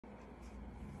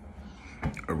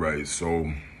All right,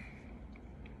 so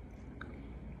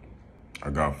I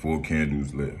got 4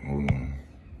 candles lit. Hold on.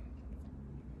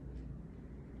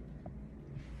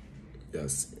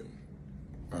 Yes.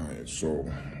 All right, so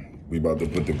we about to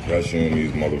put the pressure on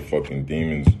these motherfucking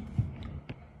demons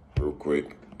real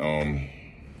quick.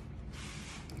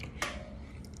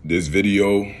 This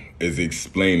video is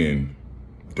explaining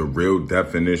the real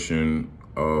definition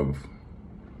of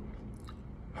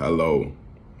hello.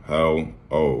 Hell,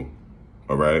 oh,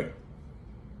 all right?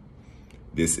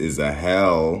 This is a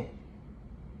hell,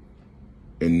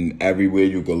 and everywhere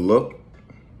you can look,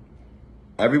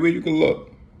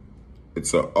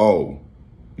 it's a O.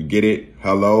 You get it?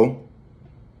 Hello?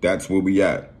 That's where we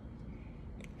at.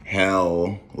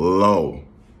 Hell low.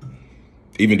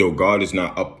 Even though God is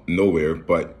not up nowhere,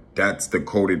 but that's the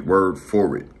coded word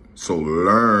for it. So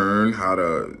learn how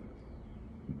to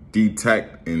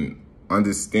detect and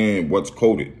understand what's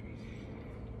coded.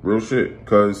 Real shit.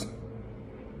 Because,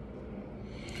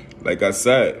 like I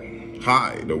said,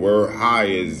 hi. The word hi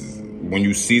is when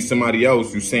you see somebody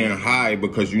else, you saying hi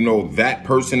because you know that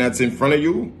person that's in front of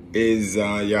you is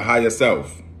your higher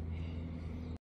self.